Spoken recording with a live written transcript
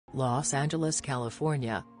Los Angeles,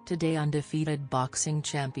 California. Today, undefeated boxing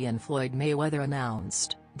champion Floyd Mayweather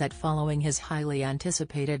announced that following his highly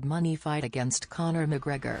anticipated money fight against Conor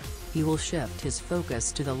McGregor, he will shift his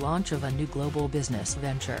focus to the launch of a new global business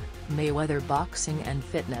venture, Mayweather Boxing and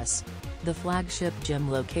Fitness. The flagship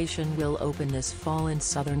gym location will open this fall in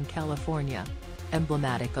Southern California.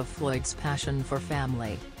 Emblematic of Floyd's passion for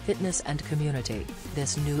family, fitness and community,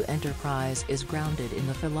 this new enterprise is grounded in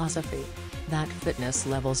the philosophy that fitness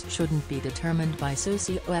levels shouldn't be determined by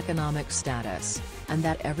socioeconomic status, and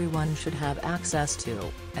that everyone should have access to,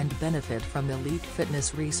 and benefit from elite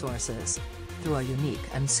fitness resources. Through a unique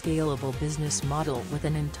and scalable business model with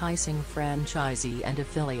an enticing franchisee and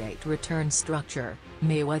affiliate return structure,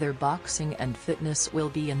 Mayweather Boxing and Fitness will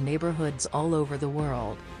be in neighborhoods all over the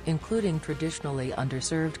world, including traditionally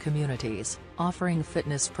underserved communities, offering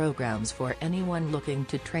fitness programs for anyone looking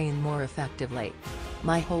to train more effectively.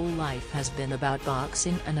 "My whole life has been about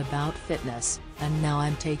boxing and about fitness, and now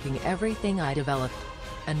I'm taking everything I developed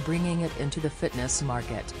and bringing it into the fitness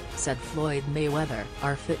market," said Floyd Mayweather.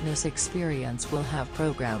 "Our fitness experience will have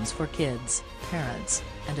programs for kids, parents,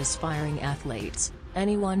 and aspiring athletes,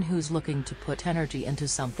 anyone who's looking to put energy into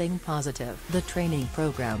something positive. The training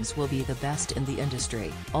programs will be the best in the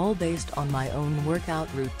industry, all based on my own workout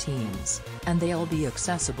routines, and they'll be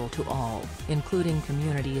accessible to all, including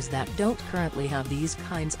communities that don't currently have these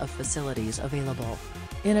kinds of facilities available."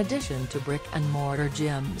 In addition to brick-and-mortar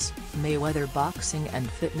gyms, Mayweather Boxing and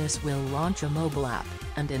Fitness will launch a mobile app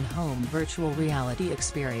and in-home virtual reality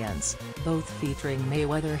experience, both featuring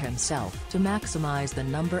Mayweather himself. To maximize the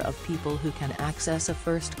number of people who can access a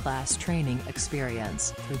first-class training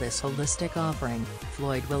experience through this holistic offering,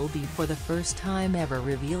 Floyd will be for the first time ever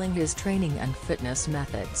revealing his training and fitness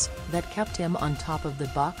methods that kept him on top of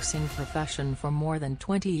the boxing profession for more than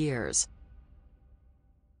 20 years.